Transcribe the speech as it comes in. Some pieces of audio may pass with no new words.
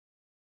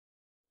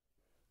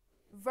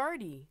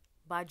Verdi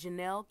by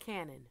Janell.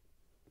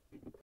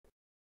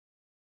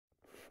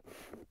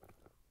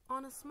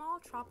 On a small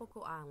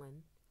tropical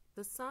island,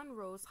 the sun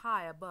rose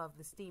high above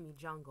the steamy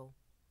jungle.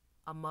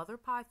 A mother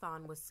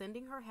python was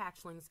sending her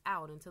hatchlings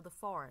out into the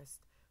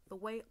forest the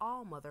way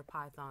all mother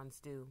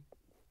pythons do.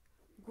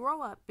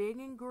 "Grow up big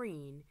and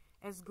green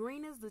as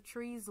the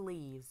tree's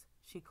leaves,"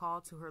 she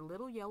called to her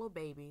little yellow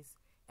babies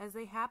as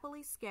they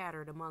happily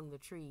scattered among the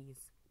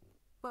trees.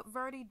 But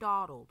Verdi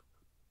dawdled.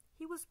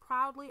 He was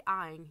proudly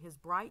eyeing his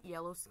bright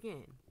yellow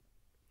skin.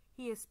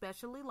 He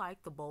especially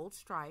liked the bold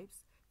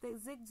stripes that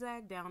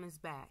zigzagged down his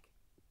back.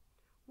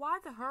 Why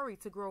the hurry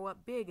to grow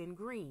up big and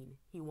green,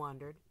 he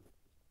wondered.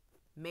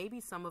 Maybe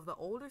some of the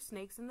older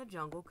snakes in the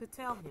jungle could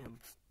tell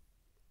him.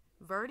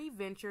 Verdi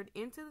ventured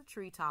into the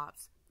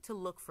treetops to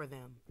look for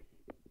them.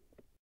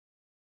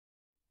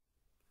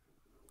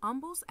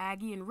 Umbles,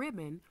 Aggie, and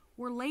Ribbon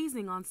were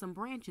lazing on some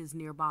branches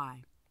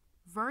nearby.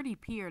 Verdi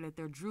peered at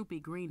their droopy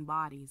green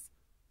bodies.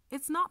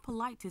 "It's not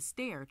polite to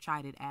stare,"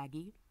 chided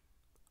Aggie.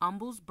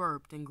 Umbles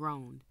burped and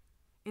groaned.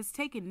 "It's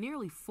taken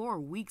nearly 4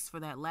 weeks for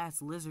that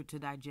last lizard to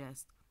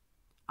digest.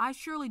 I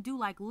surely do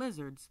like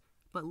lizards,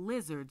 but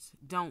lizards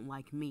don't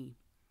like me."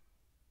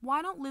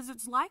 "Why don't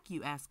lizards like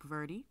you?" asked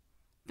Verdi.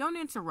 "Don't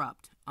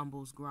interrupt,"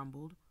 Umbles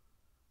grumbled.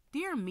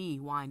 "Dear me,"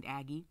 whined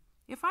Aggie.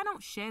 "If I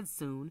don't shed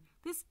soon,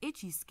 this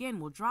itchy skin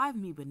will drive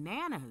me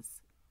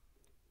bananas."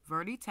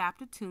 Verdi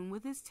tapped a tune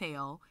with his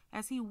tail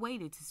as he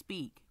waited to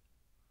speak.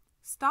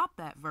 "Stop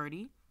that,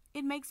 Verdi.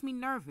 It makes me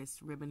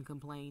nervous," Ribbon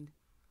complained.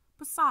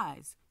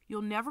 "Besides,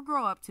 you'll never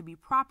grow up to be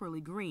properly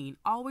green,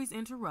 always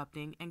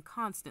interrupting and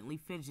constantly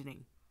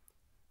fidgeting."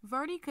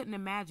 Verdi couldn't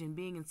imagine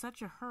being in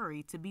such a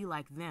hurry to be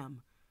like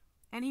them,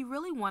 and he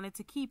really wanted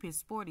to keep his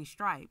sporty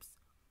stripes.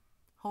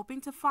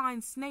 Hoping to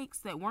find snakes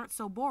that weren't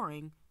so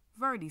boring,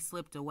 Verdi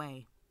slipped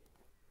away.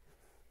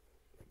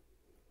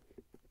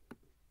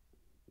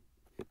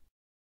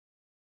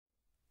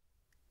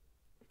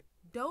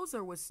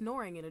 Dozer was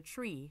snoring in a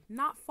tree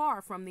not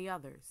far from the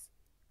others.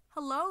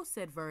 "Hello,"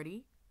 said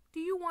Verdi. "Do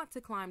you want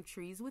to climb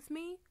trees with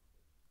me?"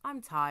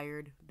 "I'm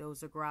tired,"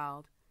 Dozer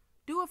growled.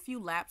 "Do a few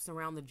laps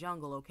around the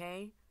jungle,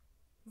 okay?"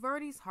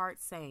 Verdi's heart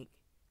sank.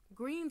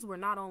 Greens were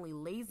not only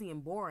lazy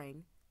and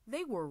boring,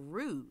 they were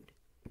rude.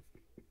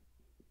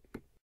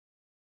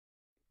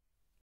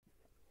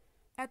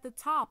 At the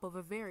top of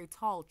a very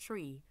tall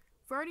tree,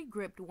 Verdi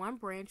gripped one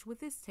branch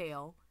with his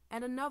tail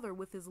and another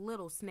with his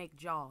little snake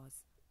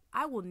jaws.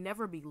 "I will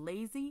never be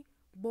lazy,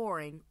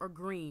 boring, or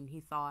green,"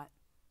 he thought.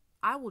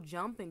 "I will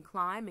jump and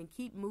climb and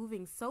keep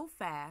moving so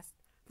fast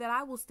that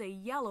I will stay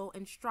yellow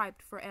and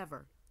striped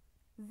forever."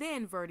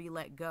 Then Verdi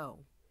let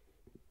go.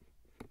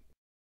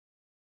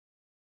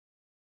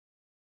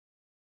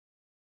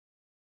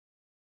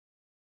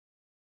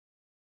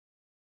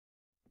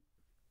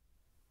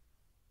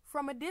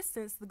 From a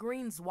distance, the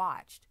greens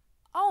watched.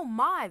 "Oh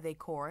my," they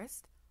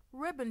chorused.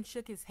 Ribbon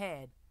shook his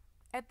head.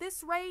 "At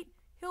this rate,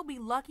 he'll be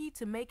lucky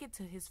to make it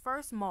to his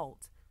first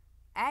molt."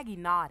 Aggie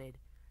nodded.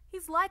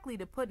 "He's likely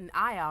to put an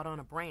eye out on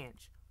a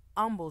branch."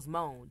 Umbles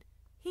moaned.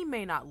 "He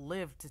may not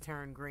live to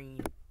turn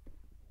green."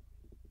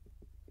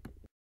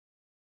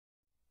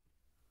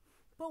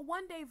 But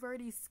one day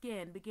Verdi's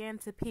skin began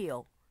to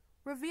peel,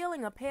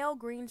 revealing a pale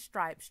green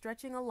stripe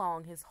stretching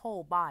along his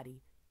whole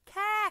body.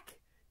 "Cack!"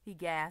 he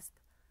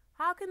gasped.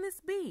 "How can this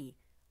be?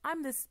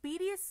 I'm the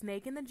speediest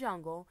snake in the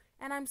jungle,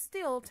 and I'm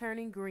still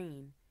turning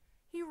green."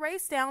 He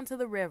raced down to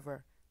the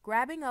river,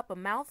 grabbing up a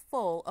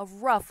mouthful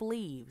of rough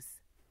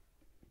leaves.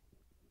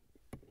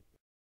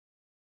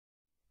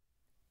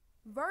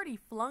 Verdi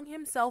flung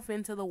himself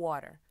into the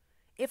water.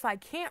 "If I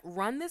can't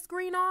run this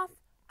green off,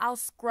 I'll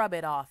scrub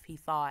it off," he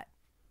thought.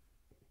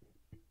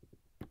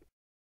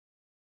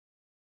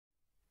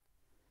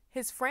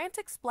 His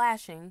frantic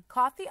splashing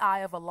caught the eye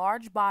of a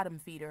large bottom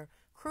feeder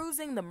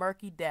cruising the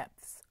murky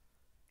depths.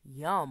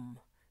 "Yum,"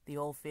 the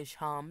old fish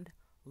hummed.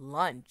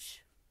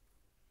 "Lunch."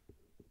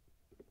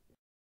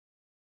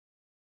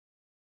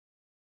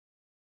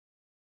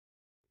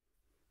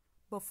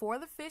 Before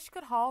the fish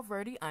could haul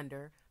Verdi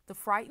under, the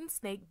frightened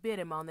snake bit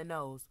him on the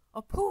nose.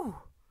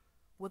 "Apoo!"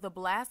 With a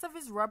blast of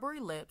his rubbery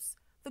lips,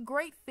 the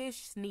great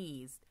fish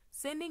sneezed,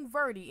 sending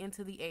Verdi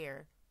into the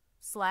air.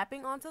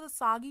 Slapping onto the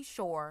soggy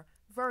shore,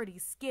 Verdi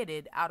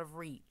skidded out of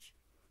reach.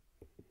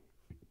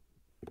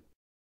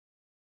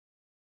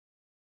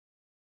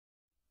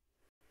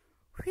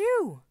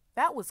 "Phew!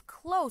 That was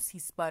close," he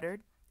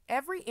sputtered.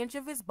 Every inch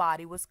of his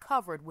body was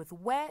covered with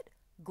wet,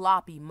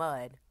 gloppy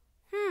mud.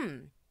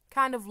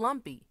 Kind of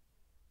lumpy.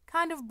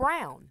 Kind of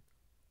brown.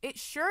 It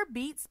sure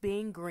beats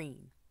being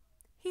green."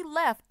 He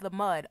left the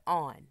mud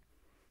on.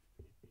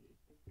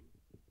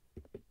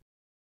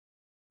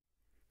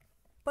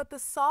 But the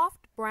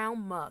soft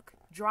brown muck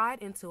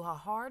dried into a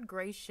hard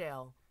gray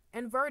shell,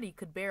 and Verdi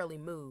could barely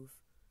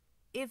move.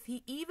 If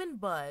he even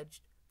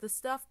budged, the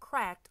stuff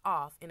cracked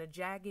off in a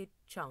jagged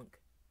chunk.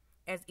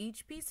 As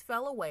each piece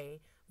fell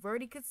away,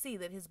 Verdi could see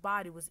that his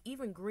body was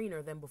even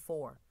greener than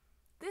before.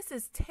 "This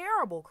is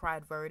terrible,"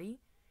 cried Verdi.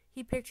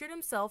 He pictured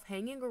himself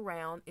hanging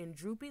around in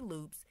droopy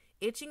loops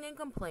itching and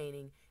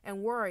complaining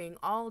and worrying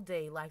all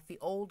day like the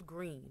old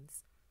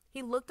greens.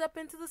 He looked up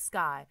into the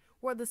sky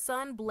where the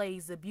sun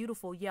blazed a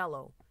beautiful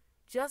yellow,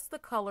 just the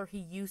color he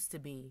used to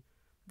be.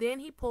 Then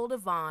he pulled a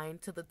vine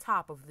to the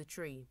top of the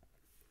tree.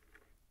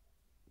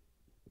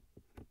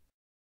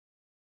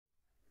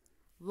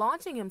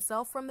 Launching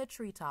himself from the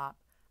treetop,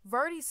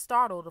 Verdi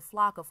startled a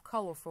flock of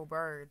colorful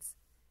birds.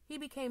 He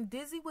became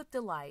dizzy with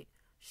delight,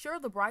 sure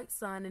the bright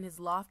sun and his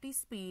lofty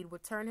speed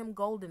would turn him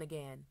golden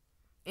again.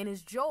 In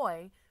his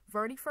joy,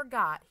 Verdi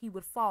forgot he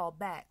would fall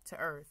back to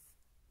earth.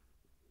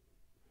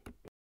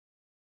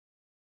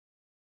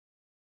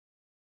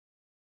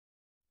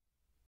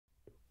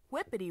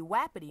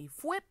 Whippity-whappity,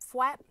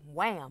 fwip-fwap,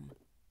 wham!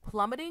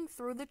 Plummeting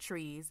through the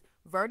trees,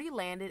 Verdi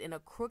landed in a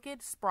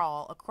crooked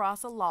sprawl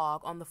across a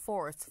log on the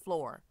forest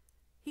floor.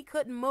 He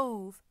couldn't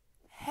move.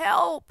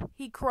 "Help!"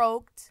 he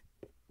croaked.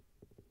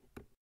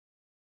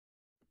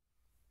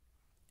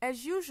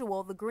 As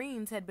usual, the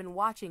Greens had been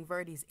watching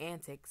Verdi's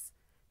antics.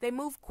 They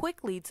moved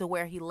quickly to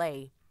where he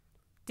lay.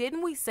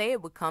 "Didn't we say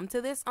it would come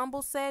to this?"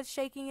 Umble said,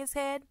 shaking his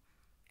head.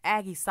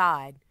 Aggie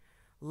sighed.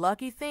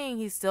 "Lucky thing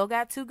he's still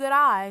got two good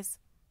eyes."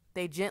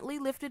 They gently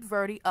lifted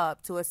Verdi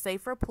up to a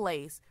safer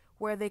place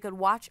where they could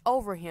watch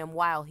over him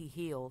while he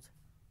healed.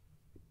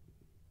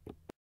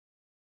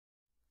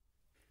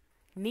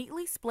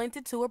 Neatly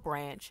splinted to a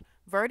branch,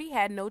 Verdi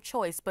had no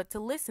choice but to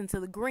listen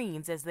to the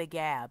Greens as they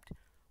gabbed.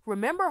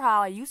 "Remember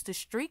how I used to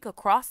streak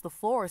across the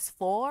forest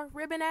floor?"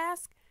 Ribbon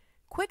asked.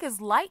 "Quick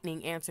as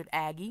lightning," answered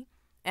Aggie.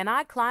 "And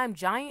I climbed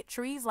giant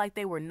trees like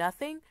they were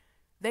nothing.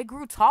 They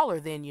grew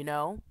taller then, you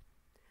know."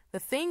 "The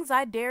things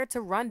I dared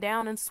to run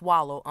down and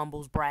swallow,"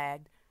 Umbles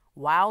bragged.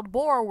 "Wild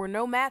boar were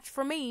no match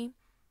for me."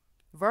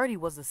 Verdi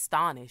was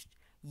astonished.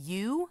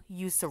 "You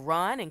used to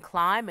run and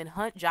climb and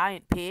hunt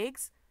giant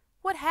pigs?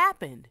 What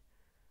happened?"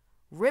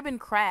 "Ribbon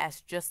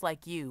crashed just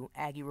like you,"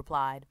 Aggie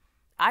replied.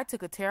 "I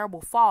took a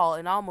terrible fall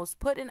and almost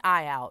put an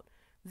eye out.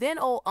 Then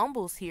old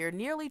Umbles here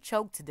nearly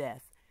choked to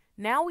death.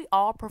 Now we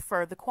all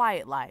prefer the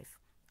quiet life.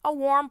 A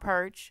warm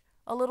perch,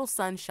 a little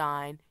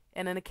sunshine,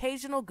 and an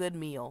occasional good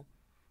meal."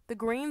 The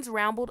Greens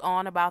rambled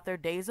on about their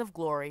days of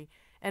glory,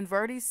 and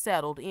Verdi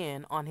settled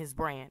in on his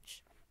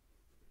branch.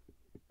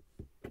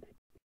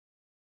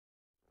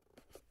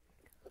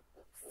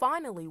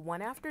 Finally,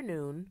 one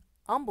afternoon,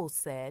 Umbles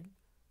said,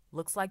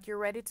 "Looks like you're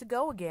ready to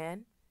go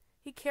again."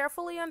 He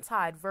carefully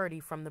untied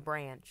Verdi from the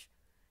branch.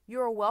 "You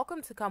are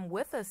welcome to come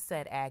with us,"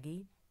 said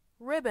Aggie.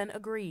 Ribbon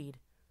agreed.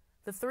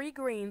 The three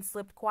Greens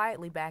slipped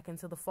quietly back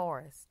into the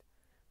forest.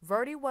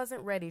 Verdi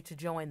wasn't ready to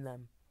join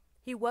them.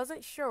 He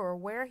wasn't sure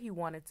where he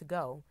wanted to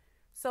go,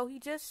 so he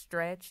just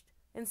stretched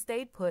and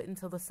stayed put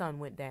until the sun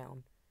went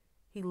down.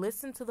 He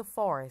listened to the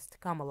forest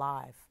come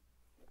alive.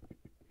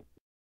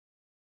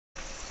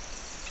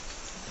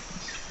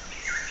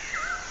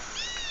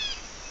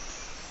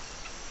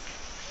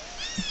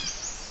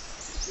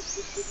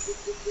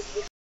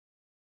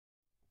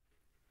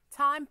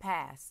 Time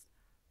passed.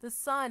 The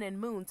sun and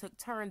moon took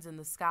turns in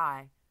the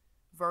sky.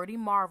 Verdi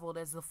marveled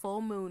as the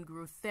full moon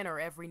grew thinner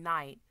every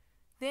night.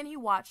 Then he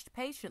watched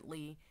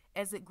patiently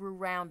as it grew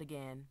round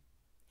again.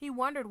 He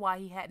wondered why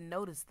he hadn't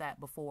noticed that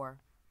before.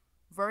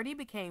 Verdi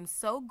became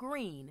so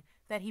green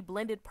that he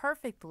blended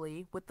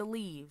perfectly with the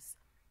leaves.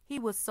 He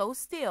was so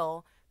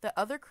still that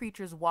other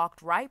creatures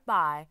walked right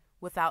by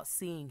without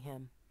seeing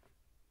him.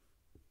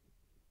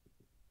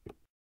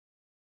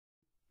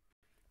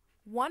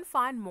 One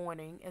fine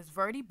morning, as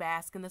Verdi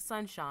basked in the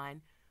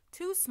sunshine,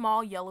 two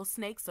small yellow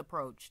snakes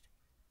approached.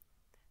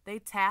 They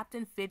tapped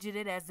and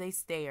fidgeted as they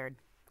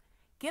stared.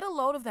 "Get a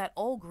load of that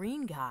old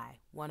green guy,"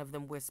 one of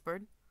them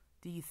whispered.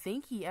 "Do you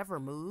think he ever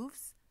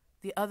moves?"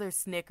 The other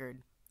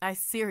snickered. "I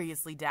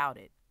seriously doubt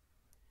it."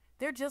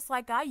 "They're just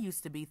like I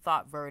used to be,"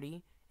 thought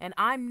Verdi, "and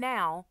I'm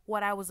now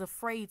what I was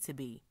afraid to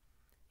be."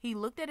 He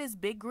looked at his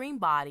big green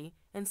body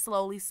and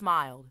slowly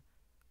smiled.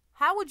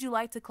 "How would you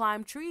like to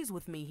climb trees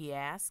with me?" he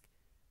asked.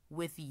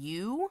 "With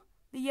you?"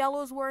 The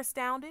yellows were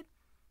astounded.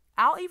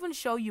 "I'll even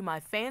show you my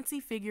fancy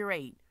figure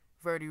 8,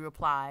 Verdi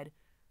replied,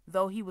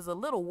 though he was a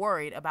little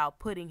worried about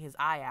putting his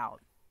eye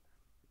out.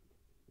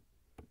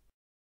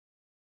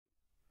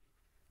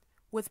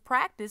 With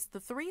practice, the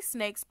three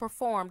snakes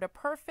performed a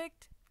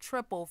perfect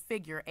triple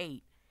figure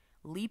 8.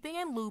 Leaping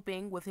and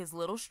looping with his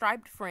little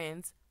striped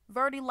friends,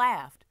 Verdi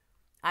laughed.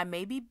 "I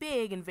may be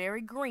big and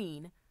very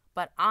green,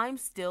 but I'm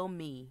still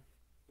me."